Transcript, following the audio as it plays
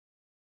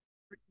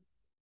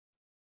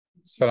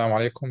Assalamu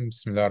alaikum.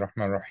 Bismillah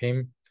ar-Rahman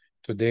ar-Rahim.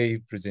 Today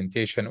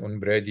presentation on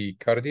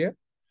bradycardia.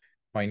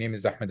 My name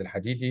is Ahmed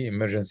Al-Hadidi,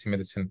 emergency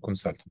medicine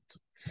consultant.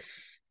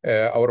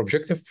 Our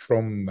objective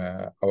from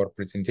our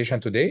presentation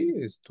today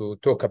is to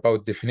talk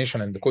about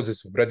definition and the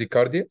causes of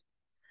bradycardia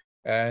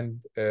and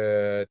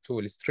to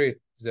illustrate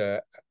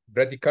the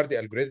bradycardia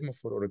algorithm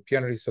for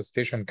European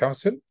Resuscitation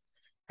Council,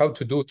 how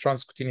to do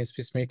transcutaneous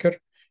pacemaker,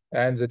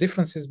 and the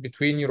differences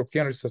between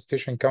European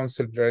Resuscitation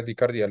Council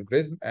bradycardia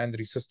algorithm and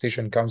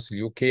Resuscitation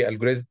Council UK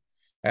algorithm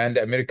and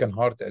American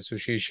Heart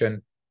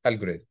Association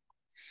algorithm.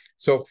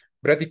 So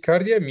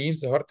bradycardia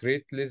means heart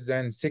rate less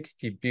than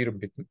 60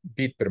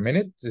 beat per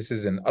minute. This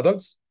is in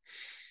adults.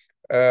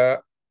 There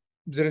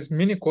is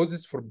many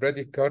causes for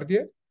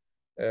bradycardia,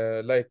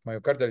 like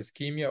myocardial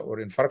ischemia or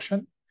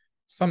infarction.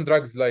 Some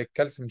drugs like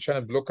calcium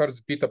channel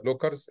blockers, beta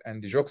blockers,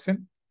 and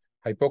digoxin,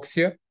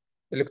 hypoxia,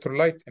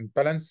 electrolyte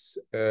imbalance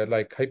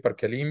like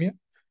hyperkalemia,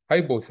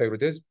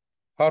 hypothyroidism,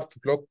 heart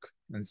block,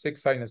 and sick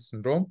sinus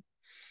syndrome,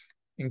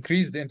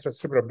 increased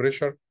intracerebral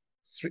pressure,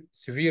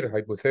 severe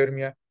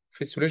hypothermia,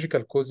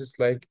 physiological causes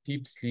like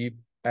deep sleep,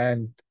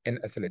 and in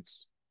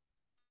athletes.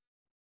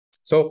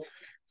 So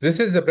this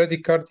is the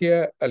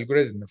bradycardia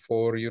algorithm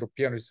for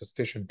European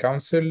Resuscitation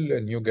Council,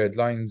 new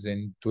guidelines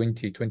in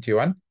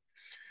 2021.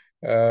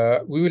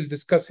 We will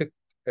discuss it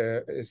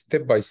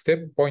step by step,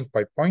 point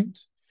by point.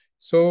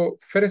 So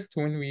first,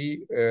 when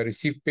we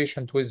receive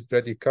patient with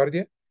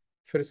bradycardia,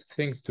 first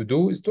things to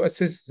do is to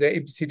assess the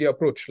ABCD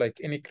approach, like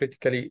any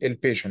critically ill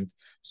patient.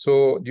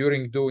 So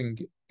during doing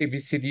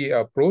ABCD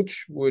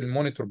approach, we'll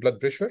monitor blood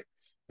pressure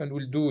and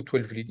we'll do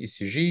 12-lead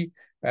ECG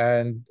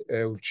and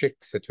we'll check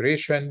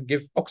saturation,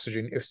 give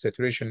oxygen if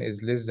saturation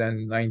is less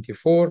than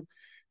 94,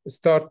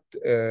 start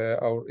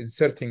our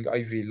inserting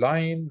IV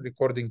line,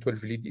 recording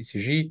 12-lead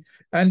ECG,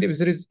 and if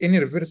there is any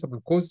reversible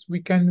cause,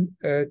 we can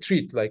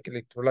treat like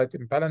electrolyte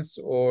imbalance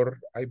or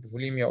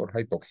hypovolemia or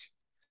hypoxia.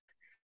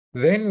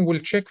 Then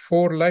we'll check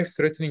for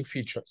life-threatening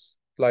features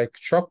like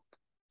shock,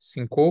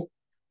 syncope,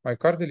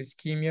 myocardial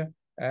ischemia,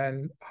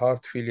 and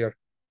heart failure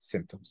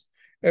symptoms.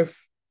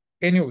 If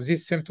any of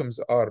these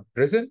symptoms are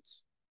present,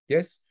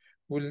 yes,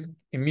 we'll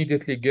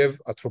immediately give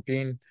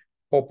atropine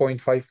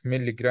 0.5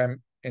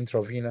 milligram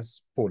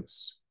intravenous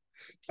bolus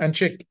and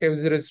check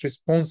if there is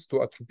response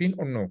to atropine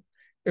or no,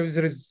 if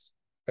there is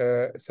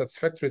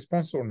satisfactory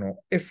response or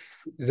no.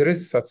 If there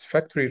is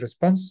satisfactory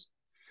response,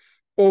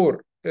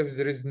 or if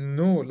there is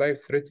no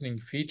life-threatening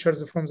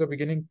features from the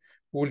beginning,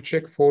 we'll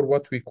check for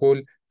what we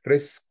call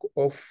risk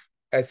of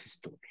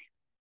asystole.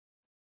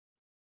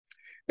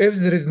 If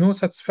there is no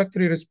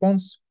satisfactory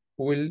response,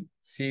 we'll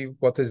see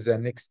what is the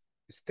next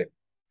step.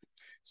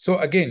 So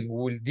again,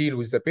 we'll deal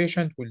with the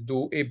patient, we'll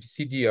do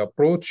ABCD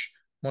approach,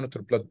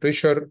 monitor blood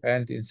pressure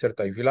and insert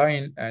IV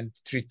line and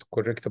treat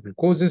correctable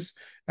causes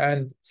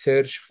and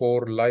search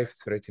for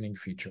life-threatening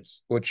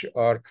features, which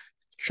are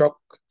shock,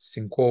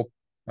 syncope,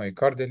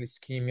 myocardial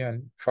ischemia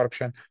and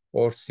infarction,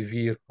 or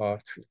severe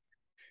heart failure.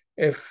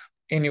 If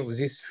any of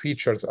these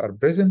features are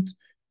present,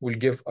 we'll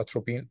give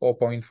atropine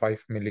 0.5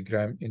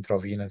 milligram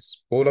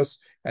intravenous bolus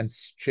and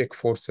check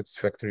for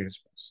satisfactory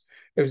response.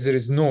 If there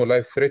is no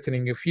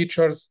life-threatening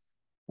features,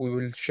 we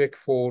will check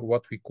for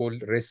what we call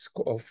risk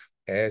of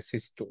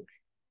asystole.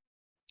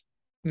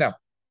 Now,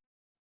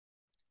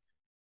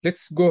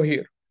 let's go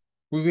here.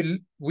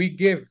 We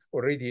give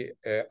already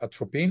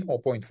atropine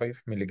 0.5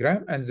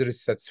 milligram and there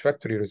is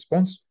satisfactory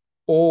response,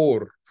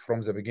 or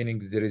from the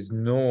beginning there is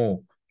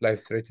no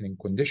life-threatening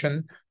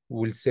condition.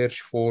 We'll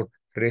search for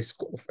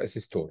risk of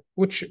asystole,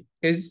 which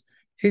is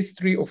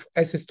history of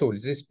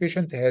asystole. This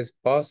patient has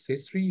past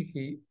history.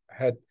 He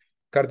had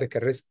cardiac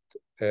arrest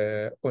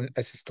on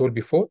asystole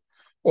before,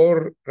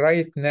 or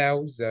right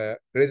now the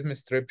rhythm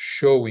strip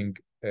showing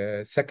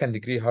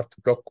second-degree heart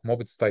block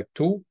Mobitz type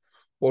 2,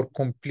 or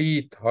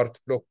complete heart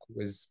block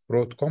with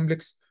broad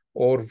complex,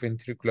 or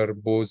ventricular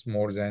pause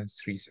more than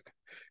 3 seconds.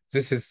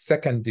 This is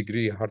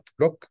second-degree heart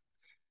block,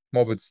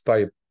 Mobitz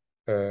type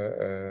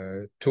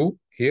 2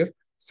 here,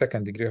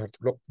 second-degree heart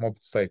block,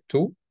 Mobitz type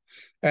 2.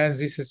 And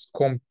this is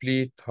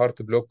complete heart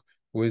block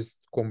with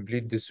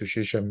complete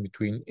dissociation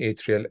between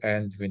atrial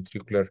and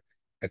ventricular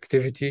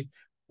activity,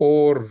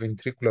 or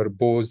ventricular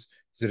pause.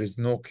 There is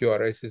no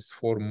QRSs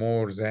for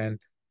more than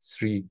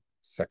 3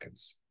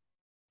 seconds.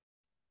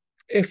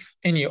 If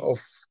any of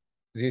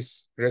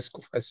this risk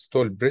of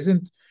asystole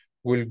present,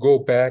 we'll go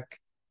back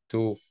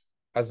to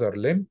other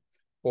limb,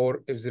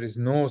 or if there is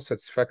no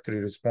satisfactory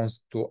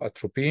response to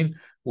atropine,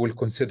 we'll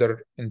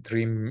consider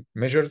interim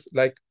measures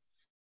like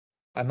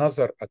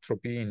another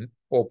atropine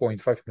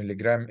 0.5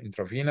 milligram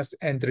intravenous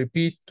and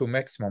repeat to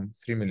maximum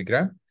 3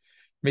 milligram.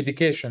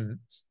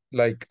 Medications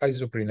like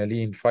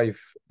isoprenaline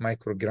 5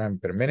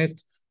 microgram per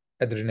minute,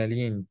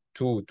 adrenaline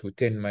 2 to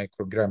 10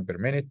 microgram per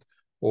minute,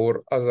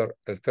 or other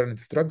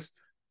alternative drugs,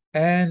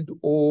 and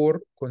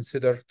or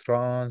consider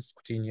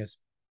transcutaneous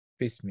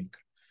pacemaker.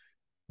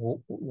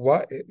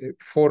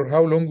 For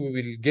how long we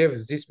will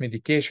give this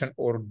medication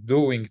or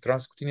doing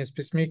transcutaneous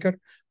pacemaker?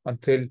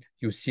 Until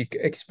you seek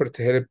expert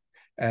help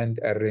and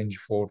arrange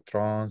for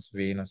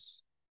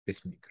transvenous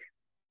pacemaker.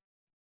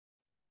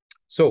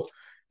 So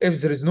if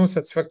there is no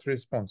satisfactory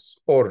response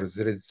or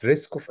there is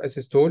risk of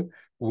asystole,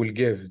 we will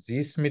give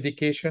this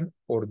medication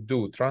or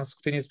do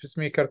transcutaneous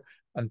pacemaker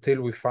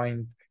until we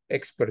find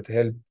expert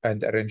help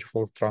and arrange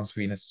for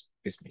transvenous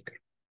pacemaker.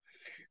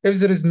 If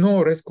there is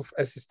no risk of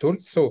asystole,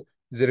 so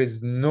there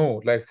is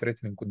no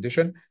life-threatening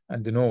condition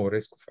and no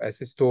risk of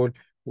asystole,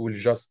 we will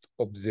just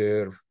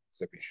observe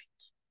the patient.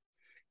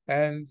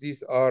 And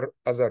these are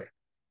other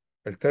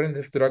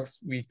alternative drugs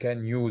we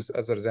can use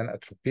other than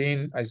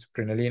atropine,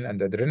 isoprenaline,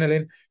 and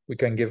adrenaline. We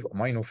can give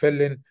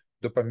aminophylline,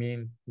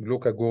 dopamine,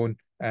 glucagon,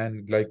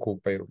 and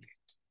glycopyrrolate.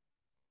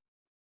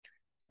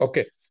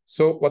 Okay,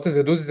 so what is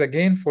the doses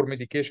again for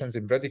medications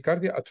in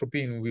bradycardia?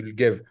 Atropine we will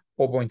give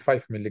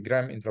 0.5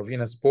 milligram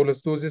intravenous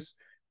bolus doses,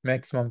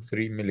 maximum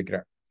 3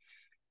 milligram.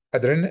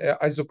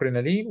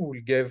 Isoprenaline we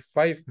will give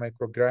 5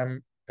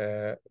 microgram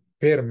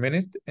per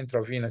minute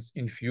intravenous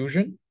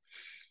infusion.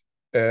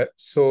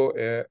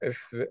 If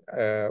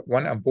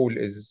one ampoule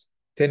is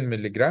 10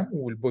 milligram, we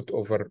will put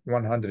over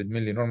 100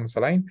 milli normal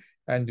saline,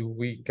 and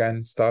we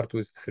can start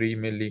with 3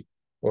 milli,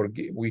 or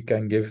we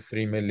can give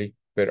 3 milli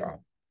per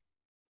hour.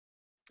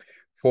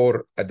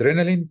 For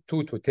adrenaline,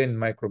 2 to 10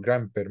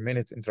 microgram per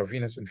minute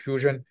intravenous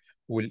infusion,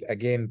 will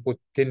again put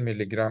 10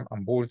 milligram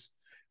ampoules.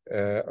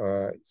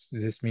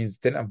 This means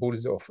 10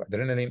 ampoules of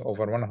adrenaline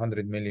over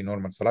 100 milli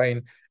normal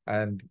saline,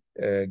 and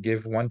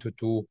give 1 to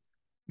 2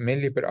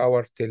 milli per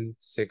hour till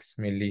 6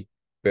 milli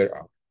per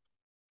hour.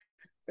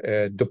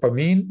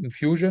 Dopamine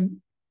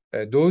infusion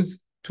dose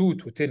 2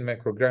 to 10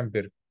 microgram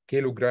per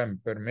kilogram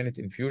per minute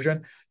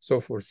infusion. So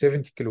for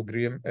 70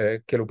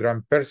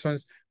 kilogram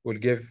persons, we'll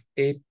give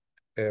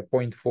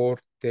 8.4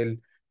 till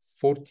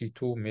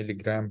 42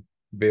 milligram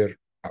per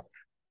hour.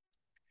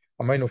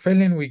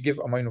 Aminophylline, we give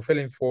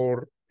aminophylline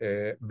for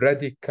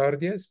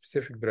bradycardia,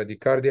 specific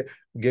bradycardia.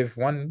 We give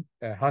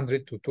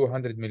 100 to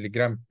 200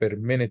 milligram per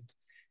minute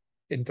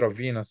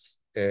intravenous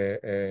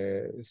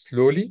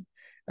slowly,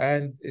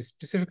 and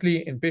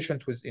specifically in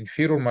patient with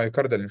inferior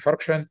myocardial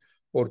infarction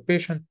or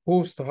patient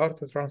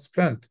post-heart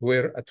transplant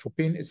where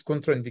atropine is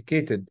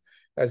contraindicated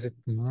as it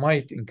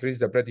might increase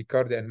the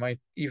bradycardia and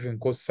might even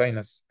cause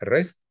sinus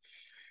arrest,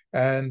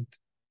 and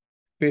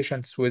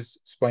patients with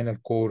spinal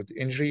cord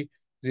injury.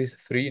 These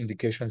 3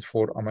 indications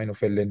for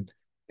aminophylline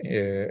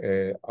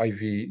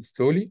IV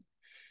slowly.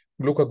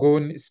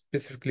 Glucagon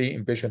specifically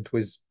in patient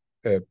with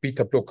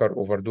beta blocker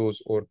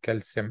overdose or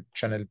calcium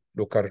channel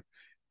blocker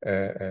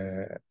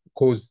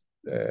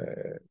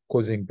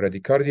causing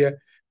bradycardia.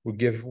 We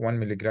give 1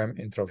 milligram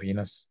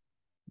intravenous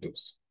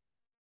dose.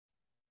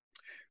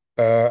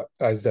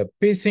 As a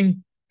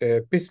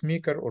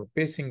pacemaker or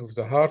pacing of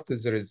the heart,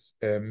 there is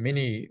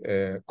many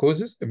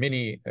causes,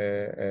 many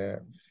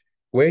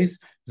ways.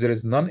 There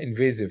is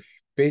non-invasive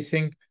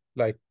pacing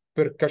like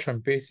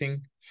percussion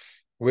pacing,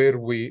 where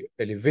we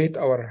elevate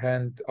our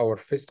hand, our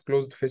fist,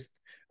 closed fist,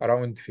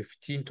 around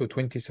 15 to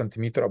 20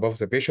 centimeters above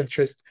the patient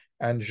chest,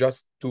 and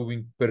just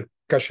doing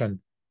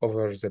percussion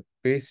over the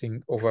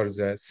pacing, over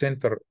the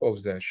center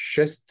of the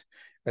chest,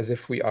 as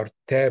if we are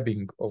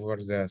tapping over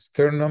the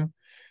sternum.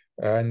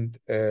 And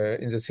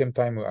in the same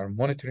time, we are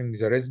monitoring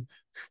the rhythm.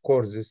 Of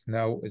course, this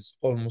now is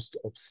almost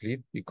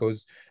obsolete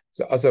because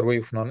the other way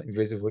of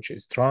non-invasive, which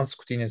is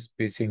transcutaneous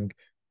pacing,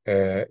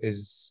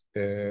 is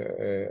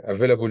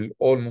available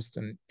almost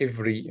in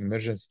every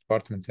emergency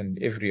department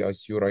and every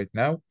ICU right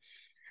now.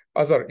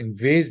 Other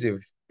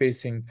invasive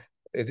pacing,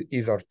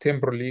 either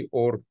temporary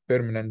or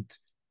permanent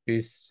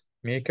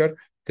pacemaker.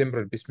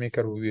 Temporal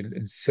pacemaker, we will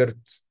insert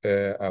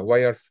a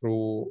wire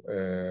through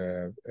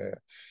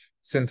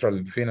central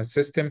venous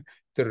system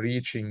to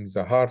reaching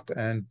the heart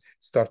and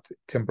start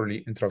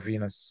temporary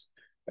intravenous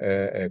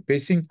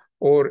pacing,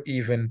 or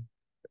even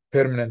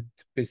permanent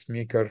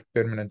pacemaker,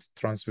 permanent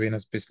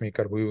transvenous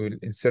pacemaker. We will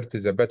insert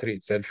the battery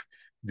itself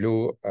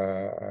below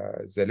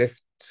the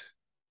left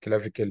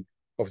clavicle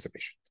of the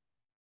patient.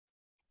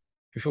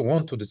 If you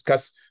want to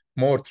discuss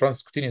more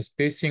transcutaneous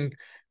pacing,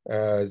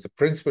 the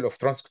principle of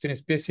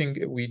transcutaneous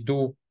pacing, we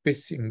do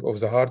pacing of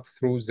the heart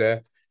through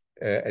the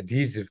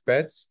adhesive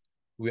pads.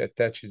 We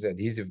attach the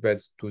adhesive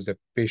pads to the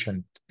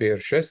patient bare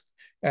chest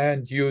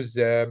and use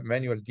the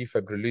manual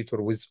defibrillator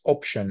with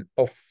option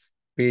of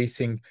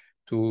pacing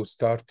to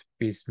start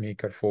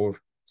pacemaker for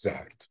the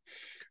heart.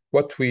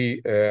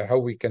 How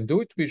we can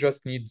do it? We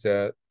just need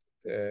that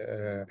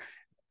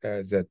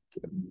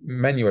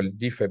manual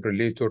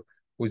defibrillator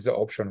with the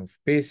option of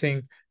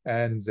pacing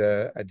and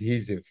the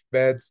adhesive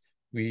pads.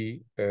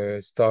 We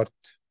start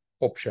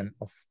option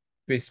of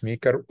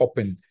pacemaker,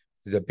 open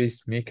the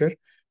pacemaker,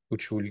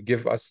 which will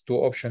give us 2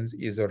 options,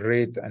 either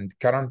rate and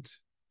current.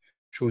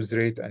 Choose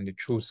rate and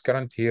choose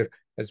current. Here,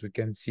 as we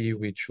can see,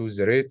 we choose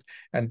the rate,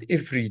 and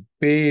every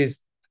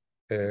paced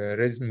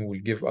rhythm will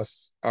give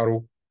us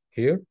arrow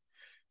here.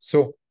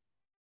 So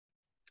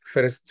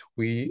first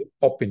we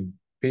open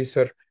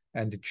pacer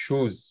and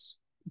choose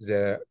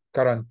the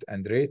current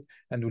and rate,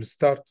 and we'll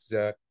start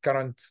the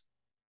current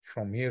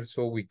from here,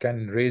 so we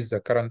can raise the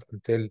current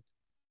until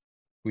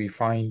we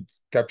find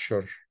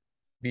capture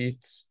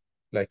beats.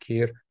 Like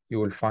here, you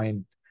will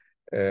find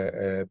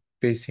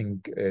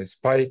pacing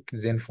spike,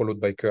 then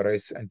followed by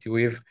QRS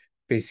anti-wave,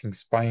 pacing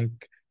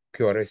spike,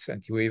 QRS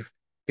anti-wave,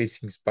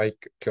 pacing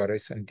spike,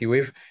 QRS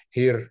anti-wave.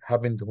 Here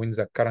happened when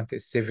the current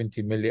is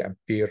 70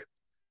 milliampere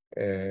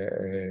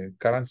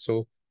current.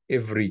 So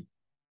every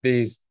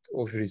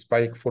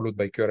spike followed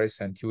by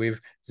QRS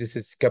anti-wave, this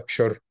is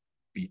capture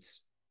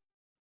beats.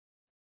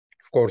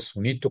 Of course,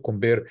 we need to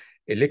compare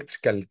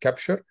electrical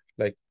capture,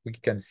 like we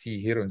can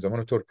see here on the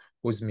monitor,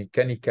 with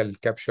mechanical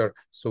capture,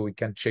 so we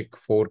can check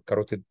for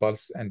carotid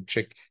pulse and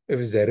check if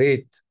the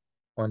rate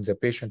on the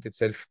patient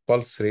itself,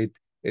 pulse rate,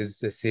 is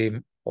the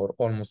same or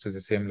almost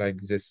the same like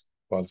this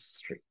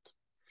pulse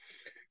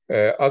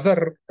rate.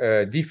 Other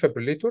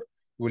defibrillator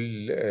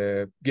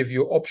will give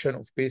you option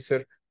of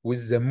pacer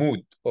with the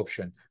mode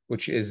option,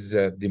 which is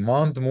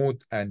demand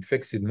mode and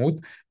fixed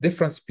mode.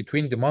 Difference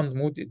between demand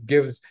mode, it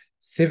gives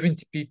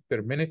 70 beat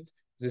per minute.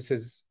 This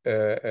is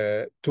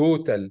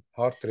total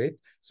heart rate.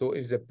 So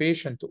if the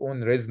patient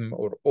own rhythm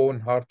or own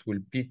heart will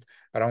beat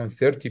around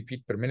 30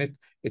 beat per minute,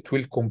 it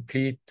will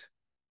complete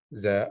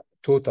the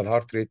total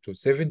heart rate to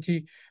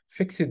 70.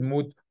 Fixed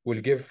mode will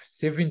give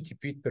 70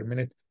 beat per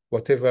minute,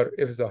 whatever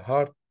if the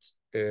heart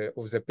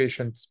of the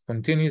patient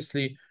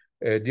spontaneously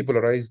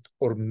depolarized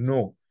or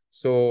no.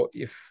 So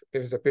if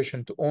the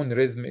patient own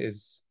rhythm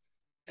is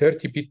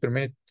 30 beat per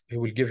minute, he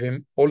will give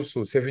him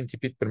also 70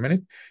 beat per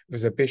minute.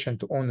 If the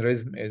patient own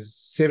rhythm is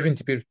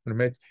 70 beat per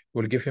minute,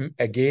 we will give him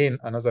again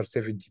another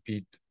 70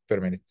 beat per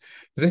minute.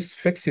 This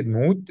fixed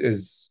mode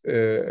is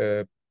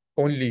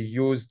only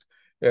used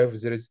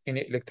if there is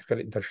any electrical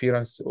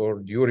interference or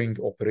during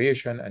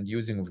operation and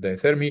using of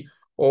diathermy,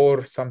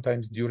 or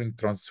sometimes during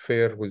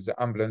transfer with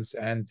the ambulance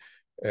and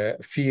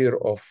fear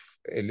of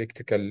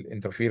electrical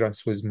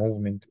interference with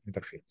movement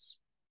interference.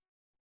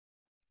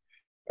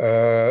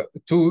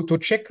 To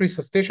check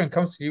Resuscitation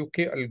Council UK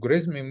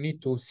algorithm, you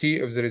need to see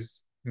if there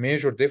is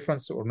major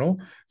difference or no.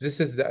 This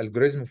is the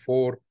algorithm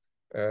for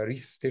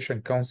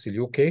Resuscitation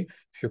Council UK.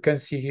 If you can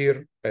see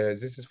here,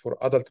 this is for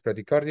adult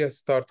bradycardia,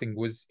 starting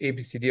with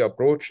ABCD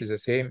approach, is the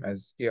same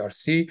as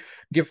ARC.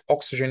 Give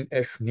oxygen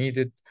if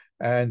needed,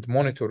 and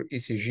monitor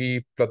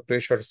ECG, blood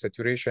pressure,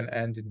 saturation,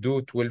 and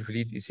do 12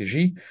 lead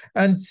ECG,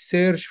 and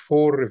search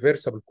for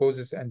reversible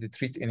causes and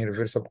treat any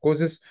reversible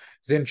causes.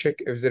 Then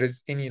check if there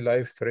is any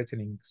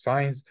life-threatening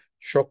signs,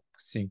 shock,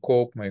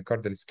 syncope,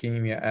 myocardial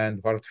ischemia, and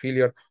heart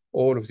failure.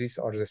 All of these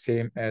are the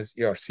same as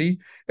ERC.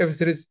 If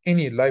there is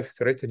any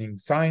life-threatening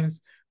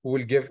signs, we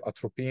will give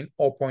atropine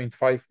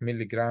 0.5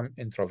 milligram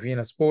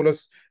intravenous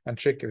bolus and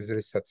check if there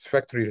is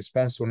satisfactory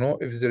response or no.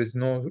 If there is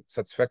no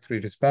satisfactory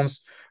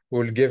response, we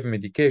will give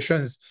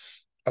medications.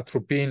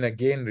 Atropine,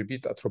 again,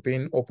 repeat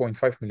atropine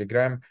 0.5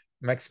 milligram,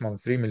 maximum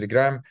 3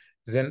 milligram.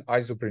 Then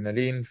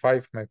isoprenaline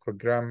 5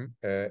 microgram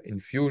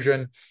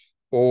infusion,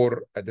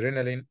 or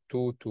adrenaline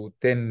 2 to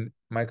 10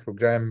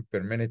 microgram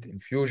per minute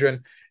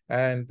infusion,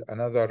 and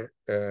another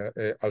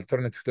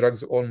alternative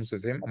drugs almost the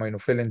same,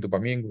 aminophylline,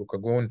 dopamine,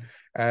 glucagon,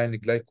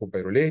 and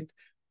glycopyrrolate,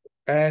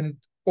 and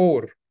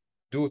or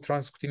do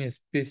transcutaneous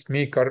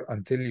pacemaker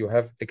until you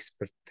have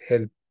expert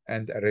help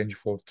and arrange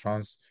for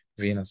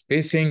transvenous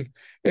pacing.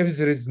 If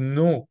there is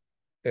no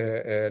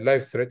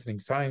life-threatening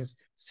signs,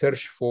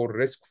 search for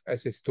risk of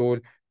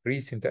asystole,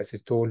 recent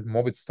asystole,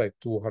 Mobitz type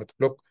 2 heart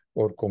block,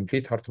 or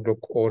complete heart block,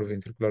 or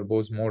ventricular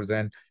pause more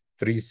than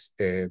 3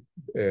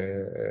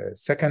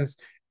 seconds.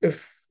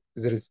 If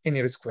there is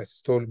any risk of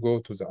asystole, go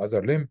to the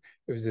other limb.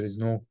 If there is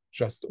no,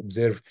 just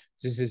observe.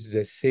 This is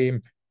the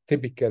same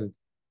typical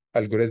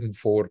algorithm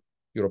for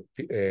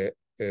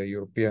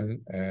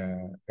European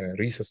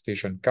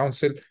Resuscitation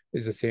Council,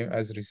 is the same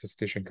as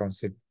Resuscitation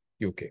Council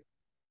UK.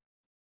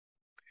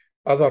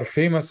 Other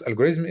famous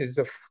algorithm is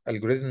the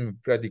algorithm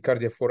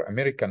Bradycardia for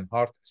American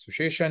Heart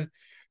Association.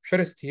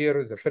 First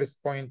here, the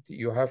first point,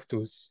 you have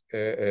to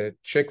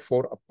check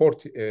for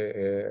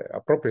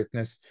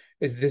appropriateness.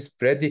 Is this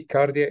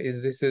bradycardia?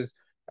 Is this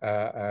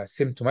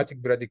symptomatic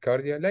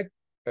bradycardia? Like,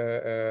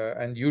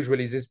 and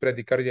usually this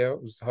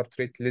bradycardia with heart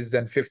rate less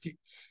than 50.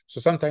 So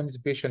sometimes the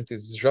patient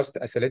is just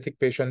athletic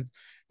patient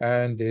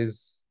and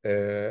his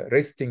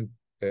resting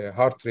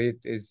heart rate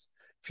is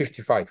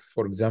 55,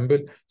 for example.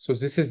 So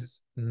this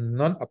is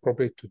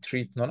non-appropriate to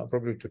treat,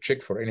 non-appropriate to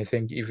check for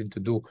anything, even to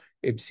do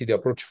ABCD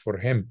approach for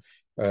him.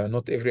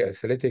 Not every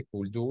athletic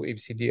will do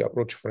ABCD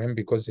approach for him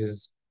because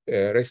his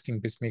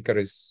resting pacemaker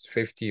is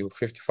 50 or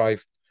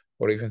 55,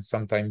 or even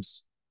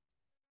sometimes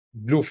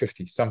below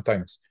 50,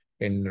 sometimes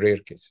in rare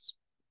cases.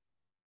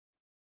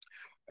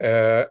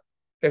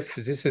 If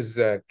this is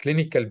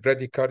clinical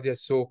bradycardia,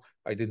 so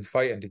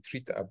identify and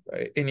treat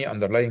any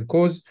underlying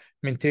cause,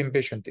 maintain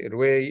patient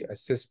airway,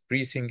 assess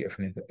breathing if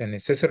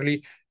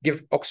necessarily,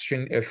 give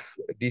oxygen if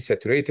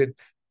desaturated,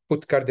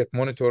 put cardiac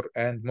monitor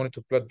and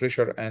monitor blood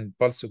pressure and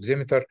pulse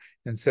oximeter,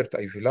 insert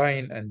IV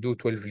line, and do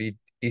 12 lead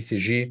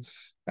ECG,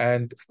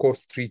 and of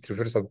course treat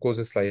reversible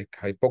causes like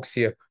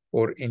hypoxia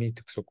or any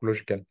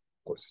toxicological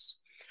causes.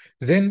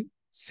 Then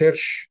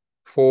search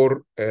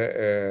for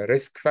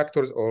risk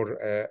factors, or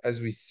as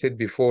we said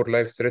before,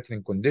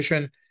 life-threatening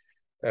condition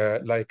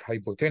like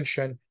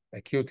hypotension,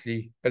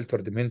 acutely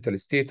altered mental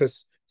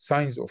status,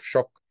 signs of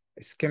shock,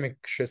 ischemic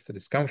chest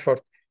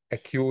discomfort,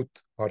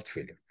 acute heart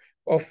failure.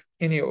 Of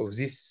any of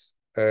these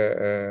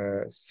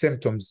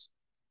symptoms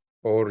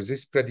or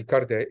this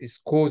bradycardia is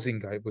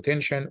causing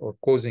hypotension or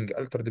causing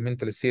altered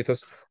mental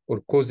status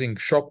or causing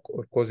shock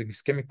or causing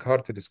ischemic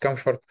heart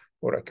discomfort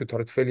or acute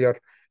heart failure,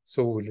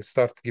 so we'll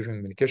start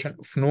giving medication.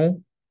 If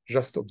no,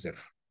 just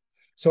observe.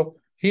 So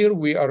here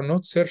we are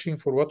not searching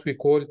for what we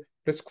call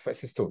risk of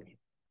asystole.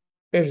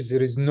 If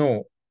there is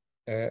no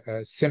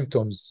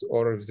symptoms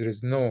or if there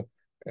is no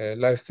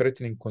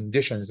life-threatening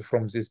conditions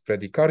from this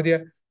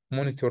bradycardia,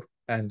 monitor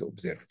and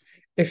observe.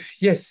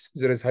 If yes,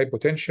 there is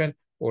hypotension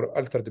or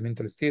altered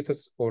mental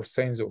status or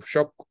signs of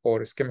shock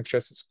or ischemic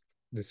chest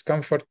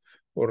discomfort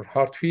or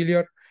heart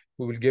failure,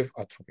 we will give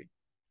atropine.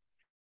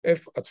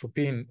 If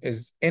atropine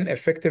is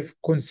ineffective,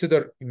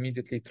 consider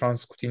immediately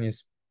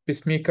transcutaneous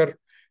pacemaker,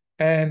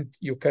 and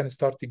you can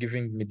start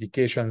giving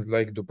medications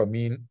like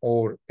dopamine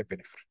or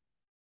epinephrine.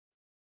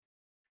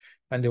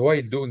 And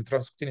while doing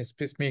transcutaneous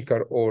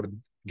pacemaker or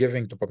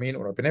giving dopamine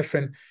or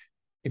epinephrine,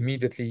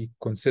 immediately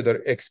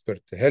consider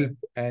expert help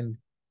and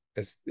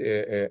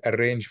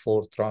arrange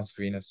for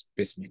transvenous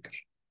pacemaker.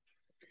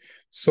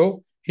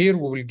 So here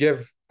we will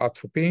give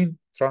atropine,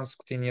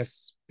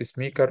 transcutaneous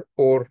pacemaker,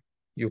 or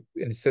you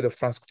instead of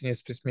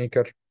transcutaneous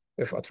pacemaker,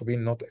 if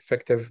atropine not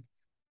effective,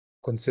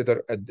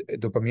 consider a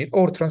dopamine,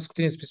 or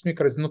transcutaneous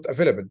pacemaker is not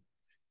available,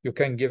 you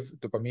can give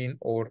dopamine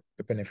or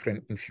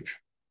epinephrine infusion.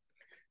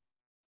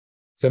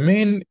 The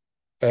main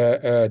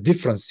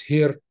difference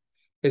here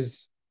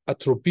is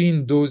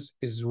atropine dose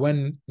is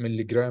 1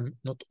 milligram,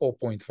 not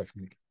 0.5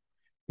 milligram.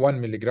 1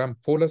 milligram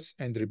bolus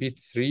and repeat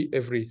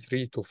every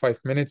 3 to 5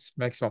 minutes,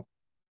 maximum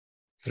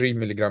 3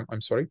 milligram, I'm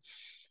sorry.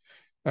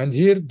 And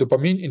here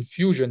dopamine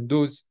infusion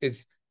dose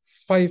is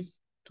 5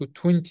 to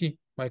 20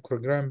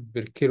 microgram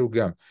per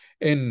kilogram.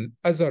 In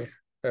other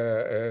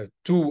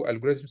two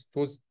algorithms, it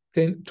was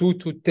 2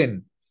 to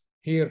 10.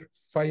 Here,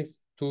 5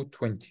 to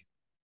 20.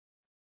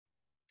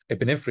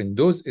 Epinephrine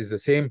dose is the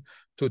same,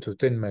 2 to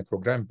 10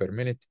 microgram per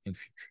minute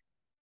infusion.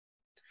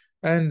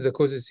 And the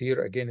causes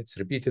here, again, it's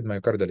repeated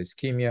myocardial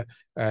ischemia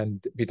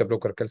and beta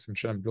blocker, calcium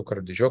channel blocker,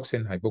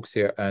 digoxin,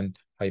 hypoxia, and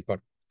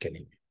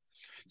hyperkalemia.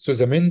 So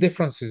the main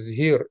differences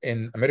here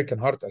in American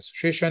Heart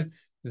Association,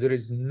 there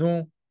is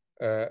no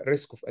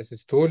risk of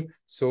asystole,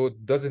 so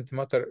it doesn't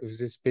matter if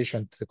this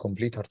patient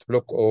complete heart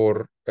block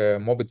or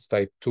Mobitz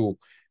type 2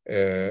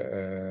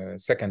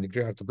 second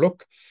degree heart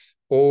block,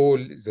 all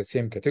the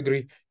same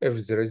category.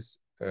 If there is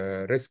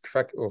risk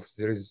factor, if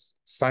there is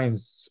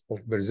signs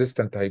of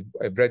persistent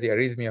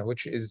bradyarrhythmia,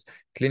 which is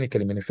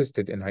clinically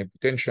manifested in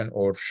hypotension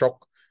or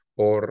shock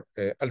or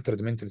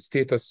altered mental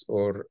status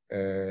or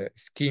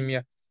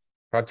ischemia,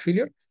 heart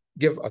failure,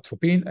 give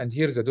atropine. And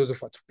here the dose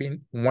of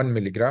atropine, 1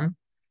 milligram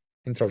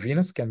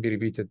intravenous, can be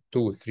repeated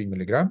 2 to 3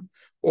 milligram,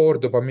 or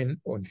dopamine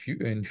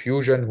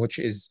infusion, which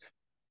is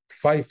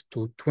 5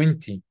 to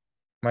 20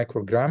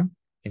 microgram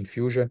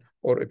infusion,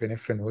 or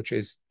epinephrine, which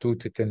is 2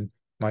 to 10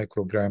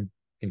 microgram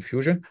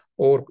infusion,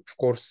 or of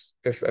course,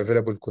 if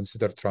available,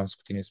 consider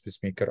transcutaneous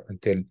pacemaker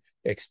until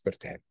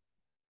expert help.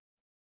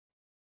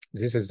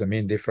 This is the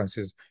main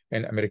differences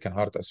in American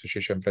Heart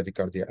Association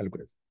bradycardia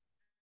algorithm.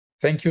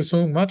 Thank you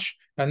so much,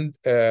 and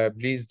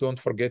please don't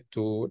forget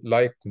to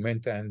like,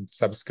 comment, and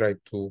subscribe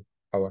to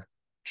our